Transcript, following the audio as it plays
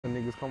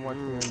niggas come watch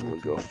me on Don't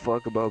YouTube. give a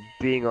fuck about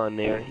being on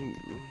there.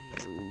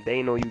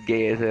 They know you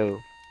gay as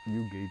hell.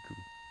 You gay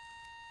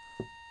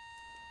too.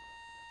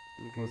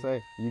 Okay. What's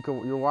that?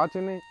 You're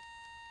watching it?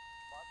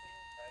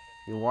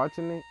 You're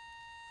watching it?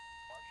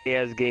 He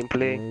has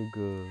gameplay.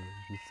 Nigga,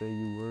 you say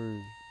you were.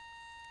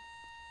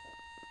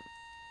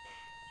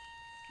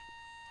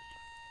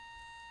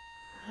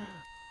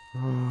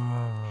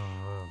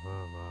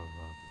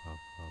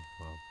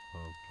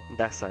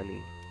 That's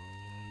sunny.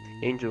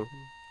 Angel.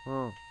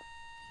 Huh?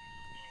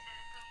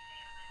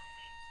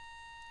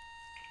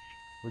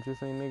 What you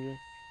say, nigga?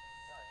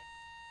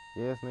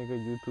 Yes,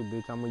 nigga, YouTube,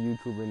 bitch. I'm a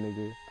YouTuber,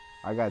 nigga.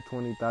 I got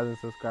 20,000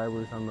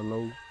 subscribers on the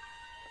low.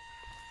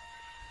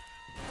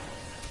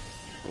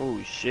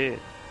 Oh shit.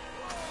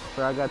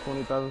 So I got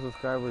 20,000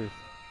 subscribers.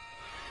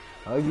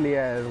 Ugly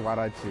ass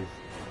Waraches.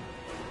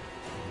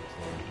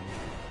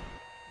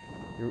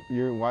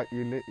 You're what?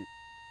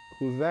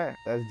 Who's that?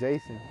 That's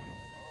Jason.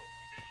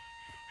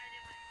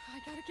 I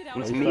gotta get out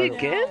It's of me here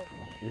again?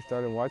 now. You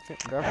started watching?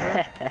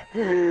 That's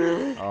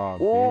her? Oh,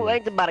 Oh,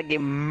 bitch. I'm about to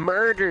get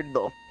murdered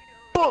the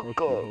fuck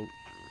Fuck up. you.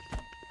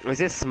 Is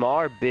this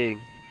small or big?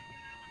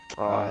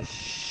 Oh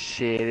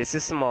shit, this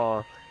is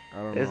small. I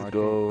don't Let's know.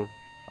 go.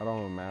 I don't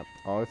have a map.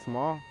 Oh, it's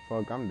small?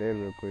 Fuck, I'm dead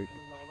real quick.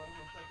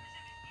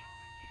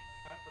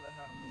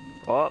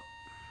 Oh.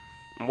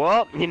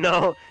 Well, you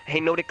know,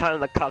 ain't nobody calling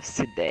the cops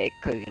today,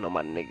 cause you know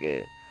my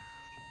nigga.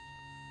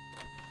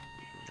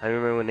 I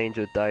remember when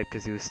Angel died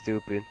cause he was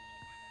stupid.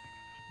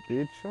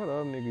 Bitch, shut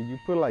up, nigga. You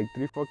put like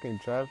 3 fucking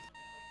traps.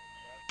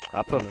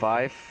 I put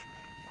 5.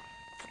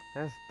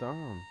 That's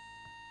dumb.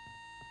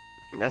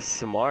 That's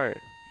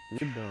smart.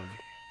 You're dumb.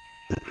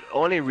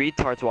 Only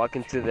retards walk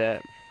into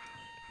that.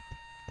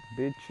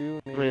 Bitch,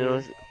 you, You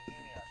nigga.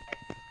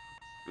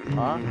 know,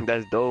 Huh?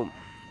 that's dope.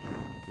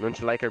 Don't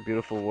you like our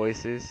beautiful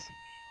voices?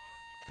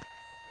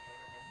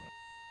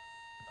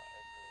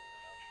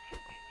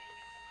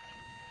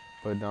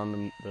 Put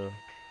down the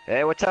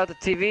Hey, watch out the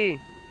TV.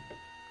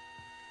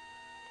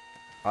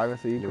 I even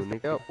see you Little can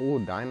stay nigga. up. Ooh,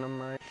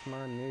 dynamite,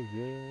 my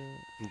nigga.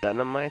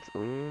 Dynamite,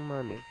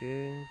 my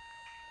nigga.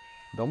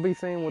 Don't be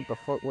saying what the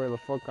fuck, where the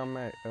fuck I'm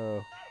at,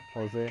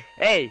 Jose.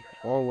 Hey,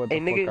 Or what hey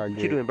the fuck nigga, I what you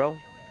get. doing, bro?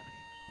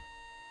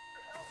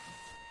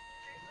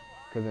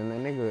 Cause then that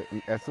nigga,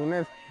 as soon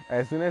as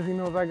he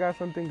knows I got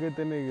something good,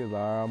 the nigga's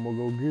like, I'm gonna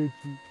go get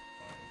you.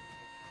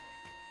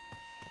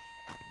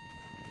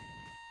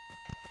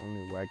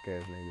 Only whack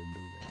ass niggas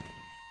do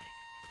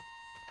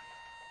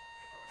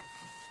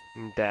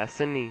that.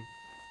 Destiny.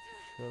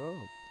 Shut up.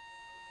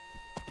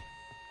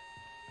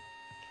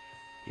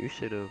 You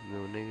should've,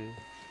 little nigga.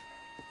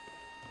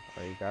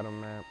 Oh, you got a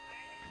map?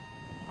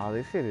 Oh,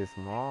 this shit is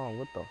small.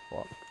 What the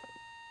fuck?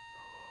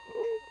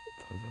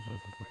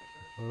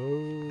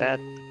 That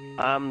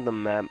I'm the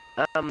map.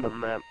 I'm the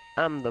map.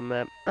 I'm the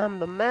map. I'm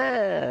the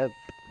map.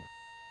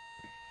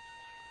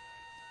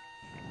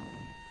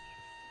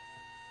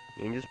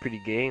 Angel's pretty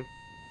gay.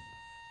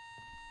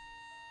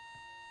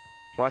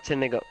 Watch a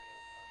nigga.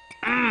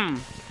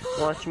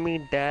 Watch me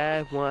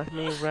die. Watch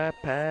me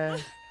right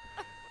past.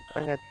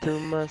 I got too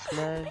much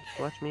smash.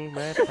 Watch me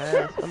right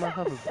past. I'm a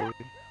hoverboard.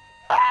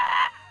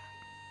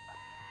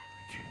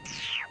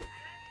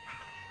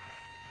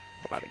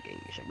 A lot of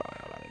gang shit, bro.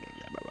 A lot of gang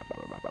shit.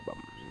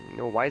 You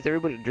know, why is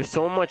everybody? There's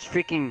so much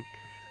freaking.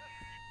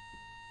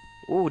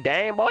 Ooh,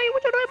 damn, boy.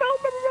 What you doing,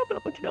 bro?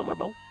 What you doing,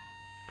 bro?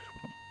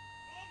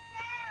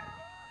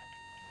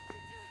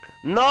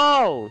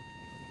 No!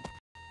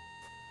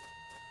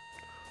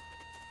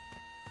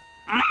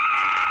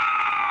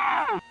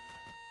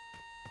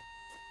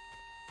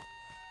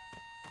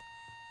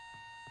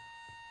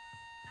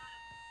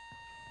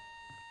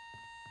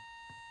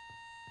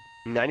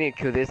 I need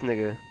to kill this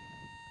nigga.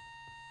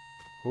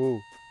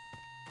 Who?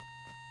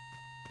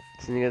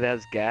 This nigga that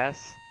has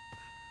gas.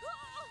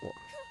 What?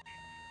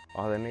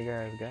 Oh, that nigga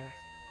has gas?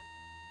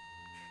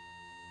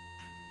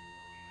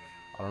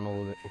 I don't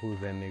know who's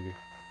that nigga.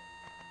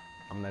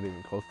 I'm not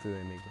even close to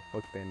that nigga.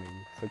 Fuck that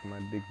nigga. Suck my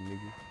dick,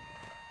 nigga.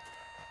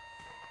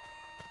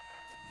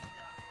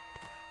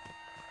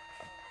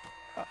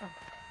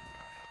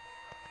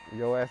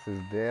 Your ass is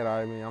dead,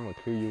 I mean, I'm gonna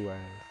kill you ass.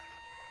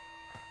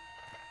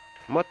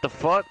 What the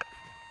fuck?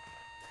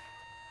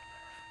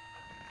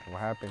 What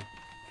happened?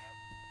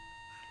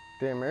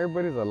 Damn,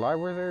 everybody's alive.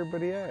 Where's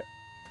everybody at?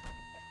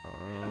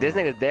 This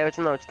nigga's dead. What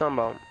you know? What you talking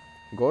about?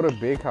 Go to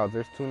big house.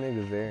 There's 2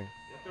 niggas there.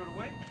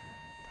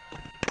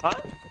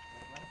 Huh?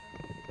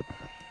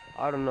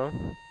 I don't know.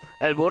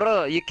 El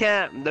burro, you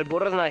can't. El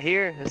burro's not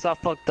here. It's all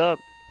fucked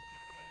up.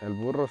 El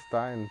burro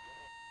está en...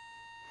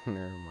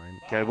 Never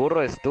mind. El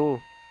burro es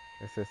tú.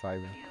 Ese es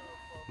Ivan.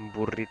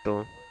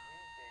 Burrito.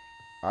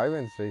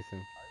 Ivan's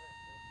Jason.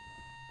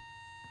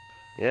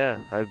 Yeah,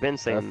 I've been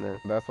saying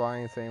that. That's why I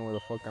ain't saying where the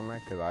fuck I'm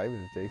at, cause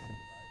Ivan's Jason.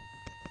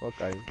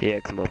 Fuck Ivan. Yeah,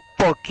 cause I'm gonna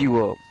fuck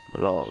you up.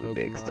 Long Suck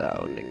big my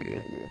style, dick,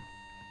 nigga.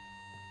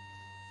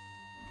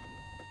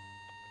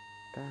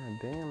 God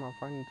damn, I'm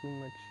finding too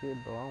much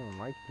shit, bro. I don't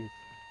like this.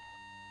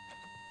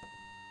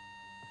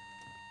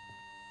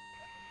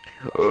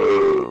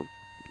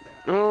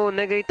 Oh,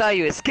 nigga, you thought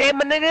you escaped,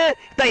 my nigga? You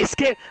thought you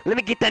escaped? Let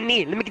me get that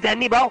knee. Let me get that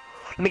knee, bro.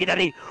 Let me get that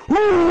knee.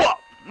 Ooh,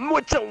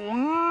 what's a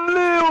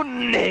little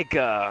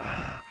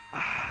nigga?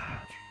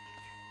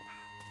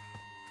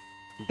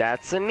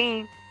 That's a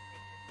knee.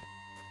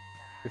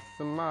 It's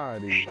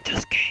somebody.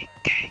 Just K.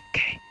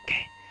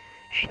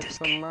 Just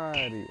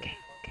somebody.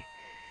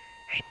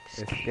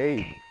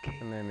 Escape.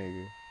 And that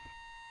nigga.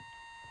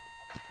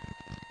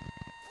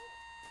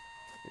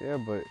 Yeah,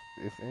 but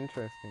it's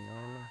interesting. I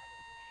don't know.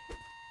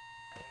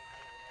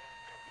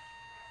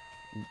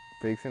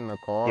 Fixing the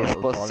car. You're or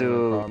supposed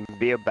solving to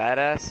be a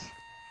badass.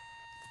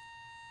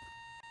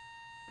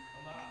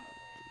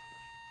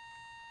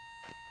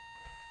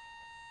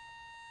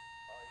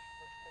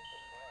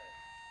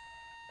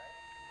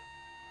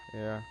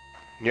 Yeah.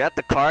 You're at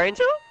the car,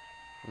 Angel?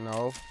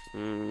 No.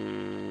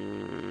 I'm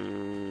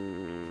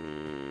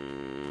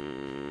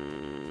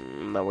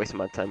not wasting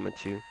my time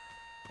with you.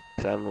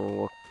 Cause I don't know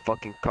what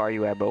fucking car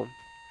you at, bro.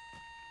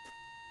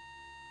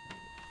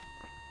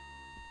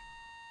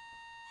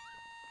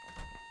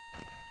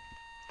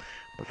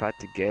 But if I had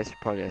to guess, you're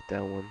probably at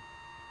that one.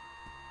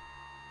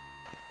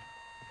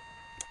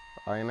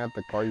 I ain't at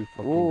the car, you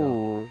fucking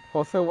Ooh. dumb.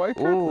 Jose, why you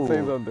trying to say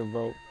Ooh. something,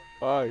 bro?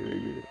 Why,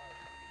 nigga?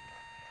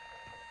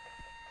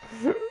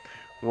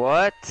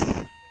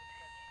 What?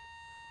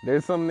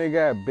 There's some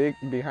nigga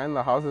at behind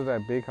the houses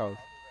at Big House.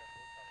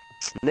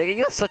 Nigga,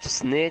 you're such a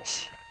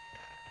snitch.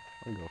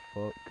 I go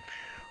fuck.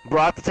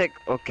 Bro, I have to take.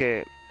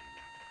 Okay.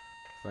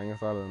 Sang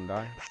us out of them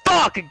die.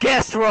 Fuck! I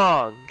guessed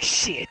wrong!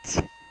 Shit!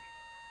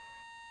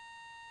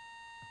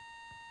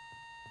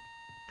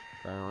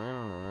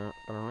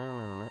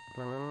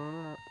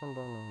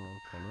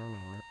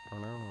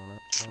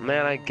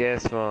 Man, I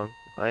guessed wrong.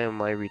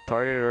 Am I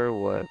retarded or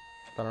what?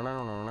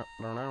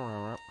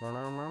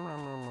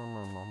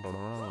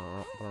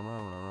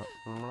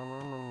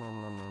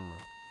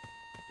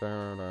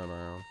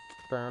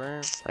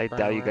 I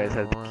doubt you guys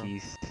have the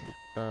keys.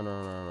 Bro,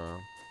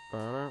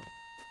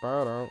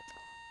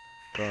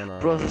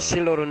 there's a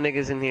shitload of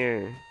niggas in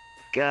here.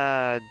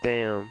 God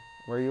damn.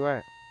 Where you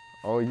at?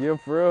 Oh yeah,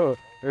 for real.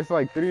 There's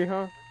like 3,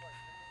 huh?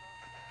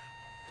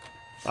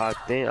 I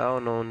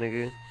don't know,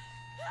 nigga.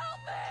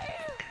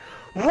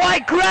 Why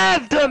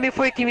grabbed him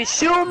before he can even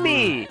shoot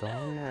me?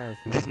 Dumbass,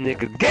 This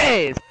nigga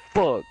gay as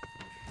fuck.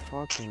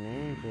 Fucking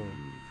angel.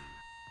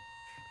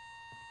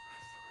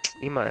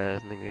 Eat my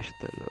ass, nigga. Shut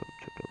that up.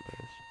 Shut up,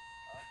 ass.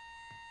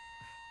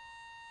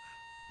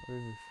 What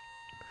is this?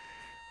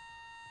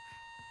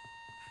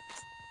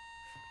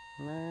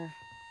 Man.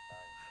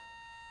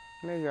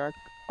 Nigga,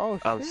 oh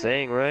shit. I'm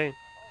saying, right?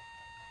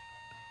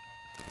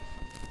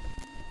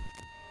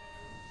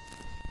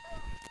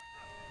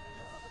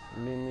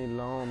 Leave me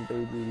alone,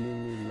 baby. Leave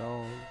me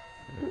alone.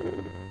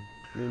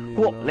 Leave me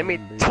Well, alone, let me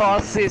baby.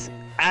 toss his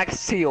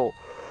axial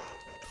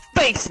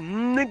face,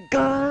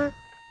 nigga.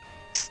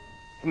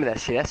 Give me that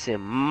shit. That shit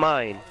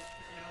mine.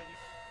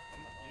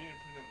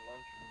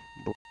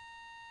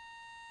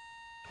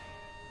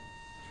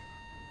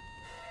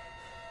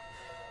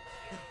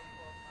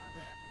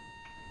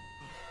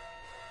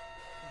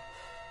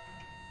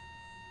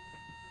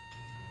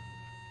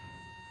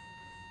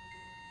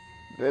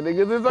 That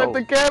nigga's inside Oh.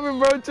 the cabin,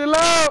 bro. Chill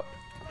out.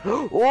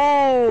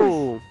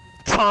 Oh,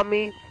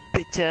 Tommy,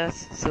 bitch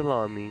ass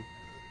salami.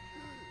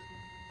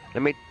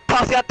 Let me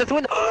toss you out this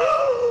window.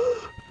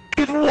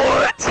 Dude,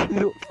 what?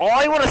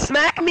 Oh, you wanna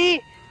smack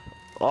me?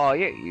 Oh,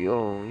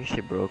 your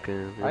shit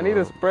broken. I need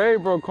a spray,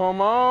 bro. Come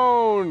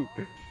on.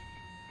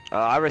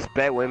 I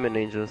respect women,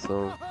 Angel,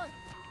 so.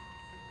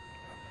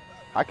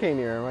 I can't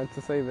even remember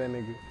to save that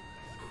nigga.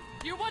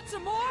 You want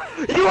some more?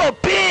 You a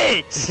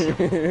bitch!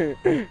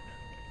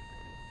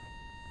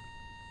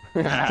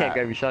 You can't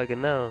grab your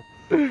shotgun now.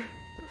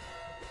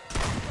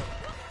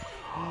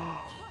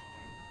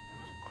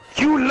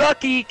 You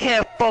lucky he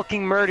can't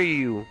fucking murder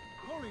you.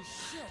 Holy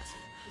shit!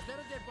 Is that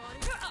a dead body?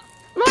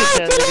 No, Bitch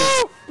ass chill nigga.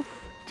 out.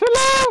 Chill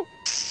out.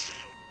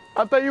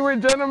 I thought you were a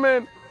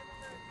gentleman.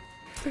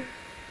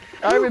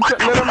 Let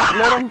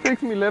him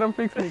fix me. Let him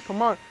fix me.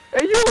 Come on.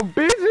 Hey, you a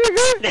bitch,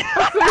 nigga.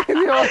 I'm saying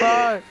you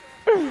alright.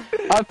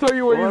 I'll tell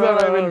you where he's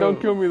at, Ivan.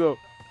 Don't kill me though.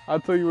 I'll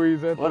tell you where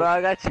he's at. What? Though.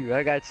 I got you.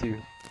 I got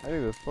you. I need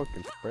this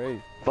fucking spray.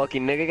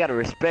 Fucking nigga, gotta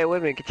respect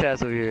women. Get your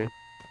ass over here.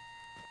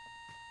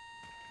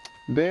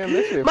 Damn,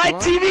 this shit. My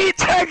TV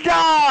turned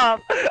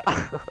off.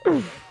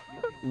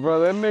 Bro,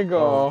 that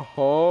nigga a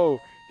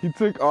hoe. He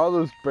took all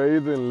the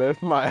sprays and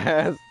left my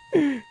ass.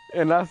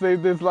 And I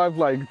saved his life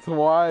like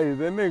twice.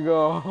 That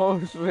nigga a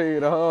hoe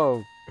straight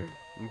up.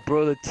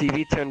 Bro, the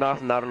TV turned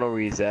off and I don't know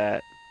where he's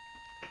at.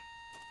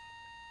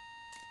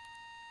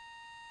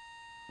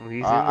 Well, he's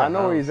in the I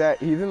know where house. he's at.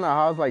 He's in the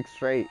house like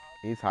straight.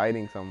 He's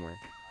hiding somewhere.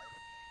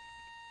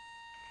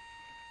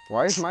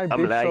 Why is my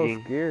bitch lagging.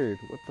 so scared?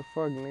 What the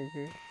fuck,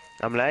 nigga?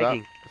 I'm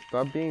lagging.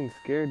 Stop being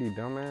scared, you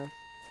dumbass.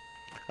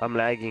 I'm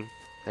lagging.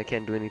 I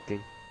can't do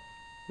anything.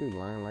 You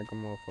lying like a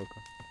motherfucker.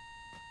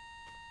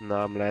 No,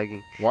 I'm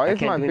lagging. Why I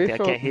is my can't do bitch anything.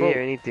 so... I can't hear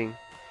anything.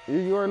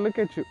 You are, look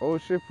at you. Oh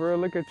shit, for real,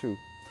 look at you.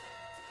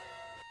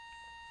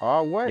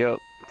 Oh, what?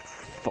 Yup.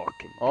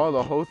 Fucking. Oh,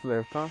 the host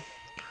left, huh?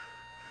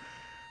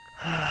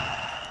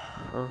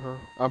 Uh-huh.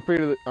 I'm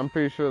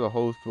pretty sure the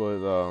host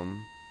was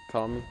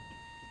Tommy.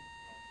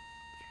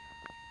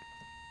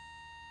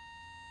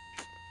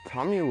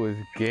 Tommy was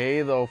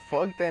gay though.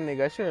 Fuck that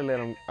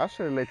nigga. I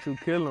should have let you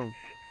kill him.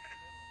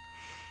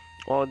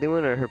 Oh, they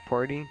went to her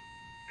party?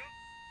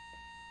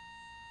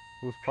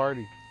 Whose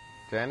party?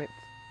 Janet's?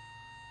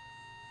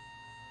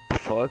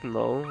 Fuck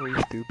no, are you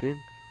stupid?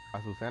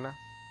 Azucena?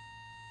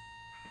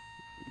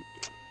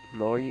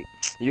 No,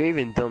 you're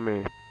even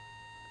dumber.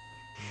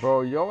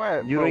 Bro, yo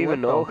at You bro, don't what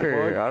even the know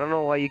her. fuck? I don't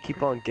know why you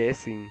keep on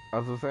guessing.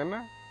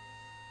 Azucena?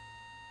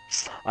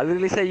 I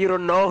literally said you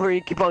don't know her,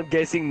 you keep on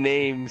guessing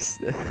names.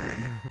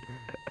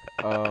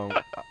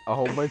 A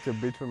whole bunch of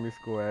bitch from your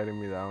school added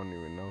me that I don't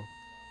even know.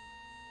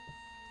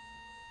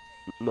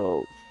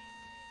 No.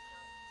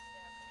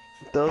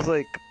 That was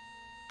like,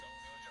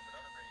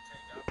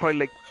 probably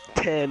like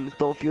 10.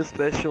 Don't feel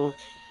special.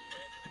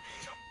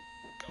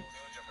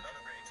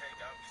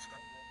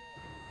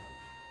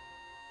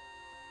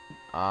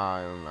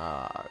 I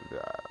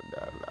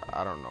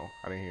don't know.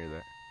 I didn't hear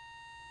that.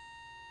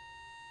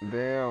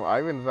 Damn,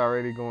 Ivan's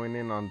already going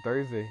in on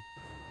Thursday.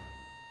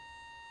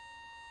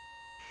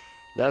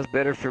 That's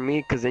better for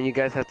me, cause then you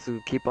guys have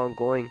to keep on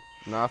going.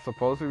 Nah,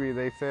 supposedly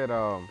they said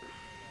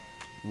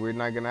we're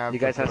not gonna have You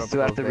to guys put have up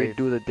still have those to days.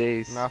 redo the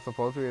days. Nah,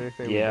 supposedly they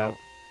say we Yeah, don't,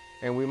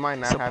 and we might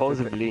not have to.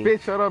 supposedly.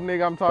 Bitch, shut up,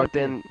 nigga. I'm But talking.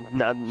 then,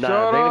 nah, Shut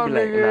they're gonna up, be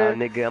like, nah,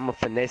 nigga. nigga, I'ma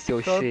finesse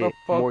your Shut the shit.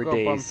 More fuck up.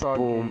 I'm days,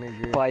 talking, boom.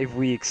 nigga. 5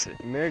 weeks. You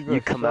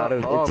Nigga, come out shut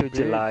of up, until bitch.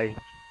 July.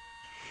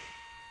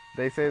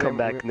 They say Come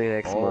back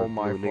next oh month,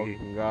 my little nigga.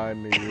 fucking god,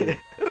 nigga.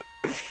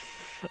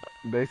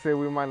 They say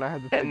we might not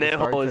have to take And the then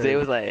start Jose test.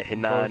 was like,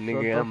 nah, Bro, shut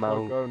nigga, the I'm fuck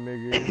out. up,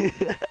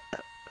 nigga.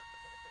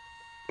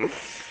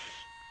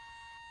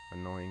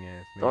 Annoying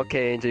ass nigga.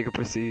 Okay, and Jacob,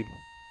 proceed.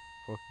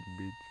 Fuck you,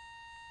 bitch.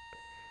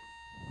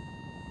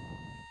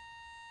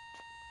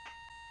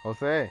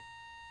 Jose,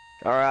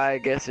 Alright, I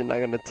guess you're not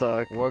gonna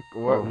talk. what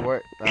Oh.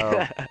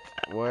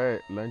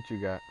 what lunch you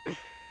got?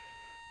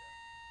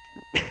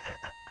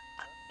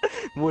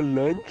 What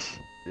lunch?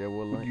 Yeah,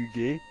 what lunch? You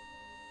gay?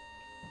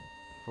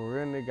 For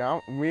real,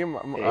 nigga. Me and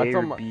I A or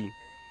told my, B?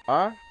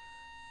 huh?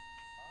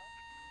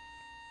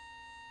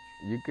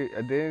 You could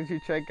didn't you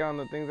check on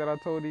the things that I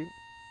told you?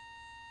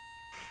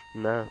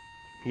 Nah,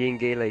 he ain't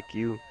gay like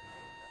you.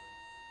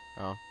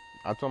 Oh,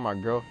 I told my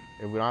girl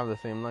if we don't have the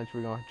same lunch,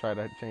 we're gonna try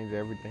to change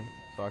everything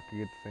so I could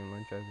get the same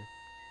lunch as you.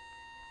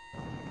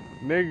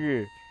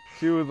 Nigga,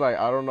 she was like,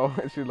 I don't know.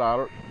 She's like, I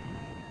don't.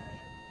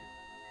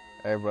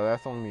 Hey, bro,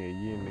 that's only a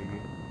year, nigga.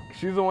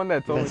 She's the one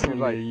that told That's me.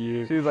 only a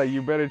year. She's like,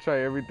 you better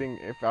try everything.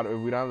 If we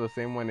don't have the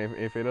same one,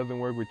 if it doesn't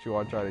work with you,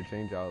 I'll try to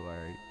change it. I was like,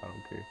 alright, I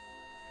don't care.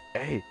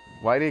 Hey,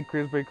 why did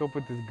Chris break up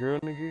with this girl,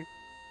 nigga?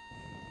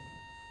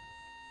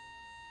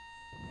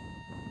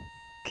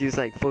 He's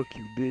like, fuck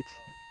you, bitch.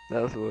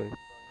 That's why.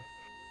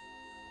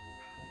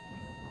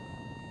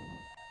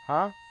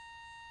 Huh?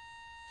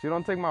 She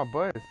don't take my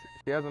bus.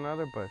 She has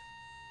another bus.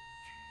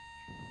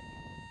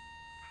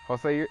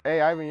 Jose,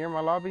 hey, Ivan, you're in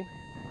my lobby?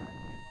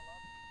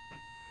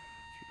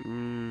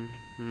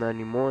 Not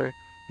anymore.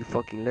 You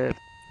fucking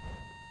left.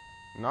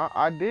 No,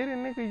 I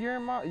didn't, nigga.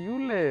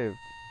 You live.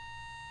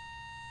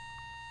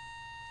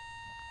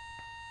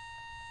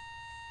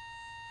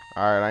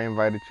 Alright, I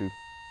invited you.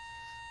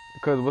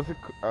 Cause what's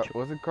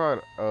it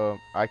called?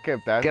 I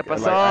kept ¿Qué asking,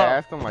 like I pasó?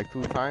 asked him like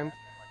 2 times,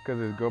 cause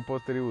this girl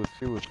posted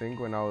she was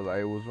single, and I was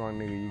like, what's wrong,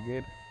 nigga? You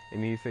good?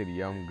 And he said,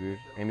 yeah, I'm good.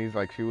 And he's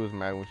like, she was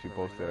mad when she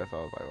posted that, so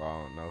I was like, well,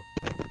 I don't know.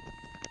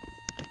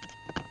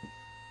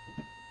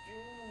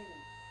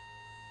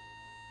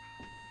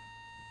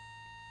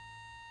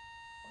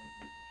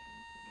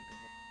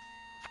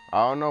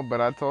 I don't know, but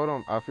I told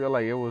him I feel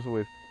like it was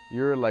with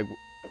you were like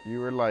I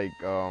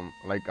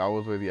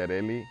was with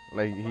Yareli,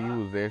 like he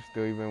was there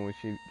still even when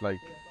she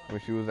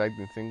was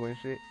acting single and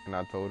shit, and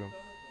I told him,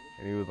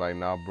 and he was like,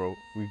 nah, bro,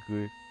 we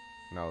good,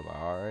 and I was like,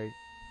 all right.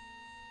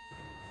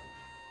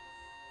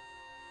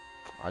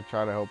 I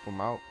try to help him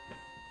out.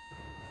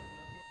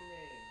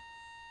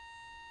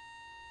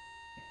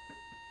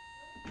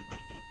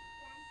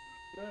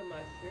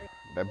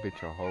 That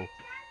bitch a hoe.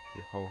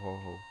 You ho ho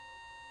ho.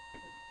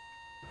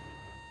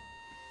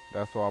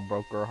 That's why I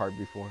broke her heart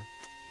before.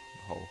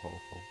 Ho ho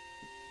ho.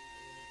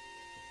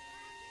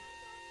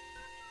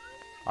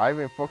 I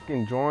even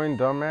fucking joined,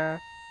 dumbass.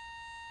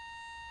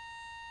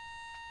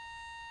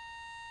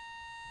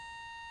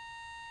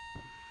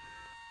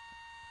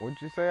 What'd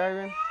you say,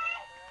 Ivan?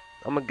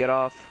 I'm gonna get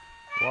off.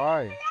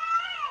 Why?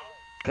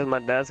 Cause my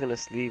dad's gonna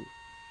sleep.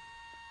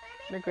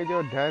 Nigga,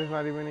 your dad's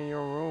not even in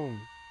your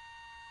room.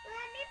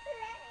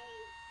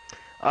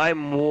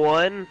 I'm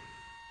 1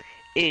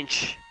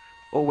 inch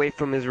away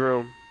from his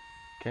room.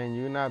 Can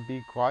you not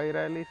be quiet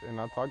at least and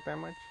not talk that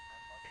much?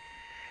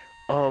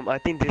 I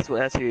think this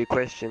will answer your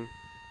question.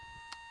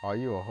 Oh,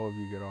 you a hoe if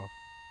you get off.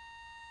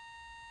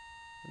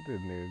 This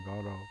nigga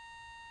got off.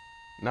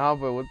 Nah,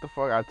 but what the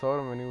fuck? I told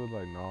him and he was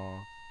like, nah.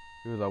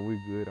 He was like, we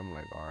good. I'm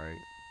like,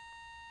 alright.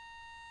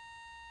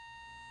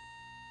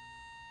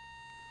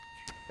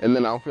 And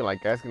then I don't feel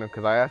like asking him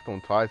because I asked him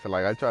twice. And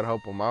like I tried to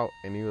help him out,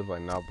 and he was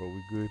like, "Nah, bro,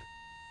 we good."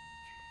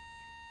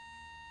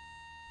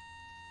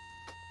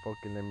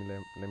 Fucking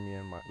let me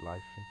end my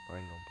live stream. I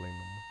ain't gonna play no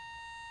more.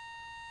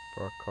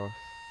 Broadcast.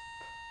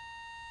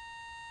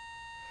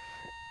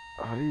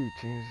 How do you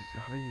change?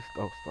 How do you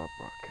stop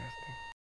broadcasting?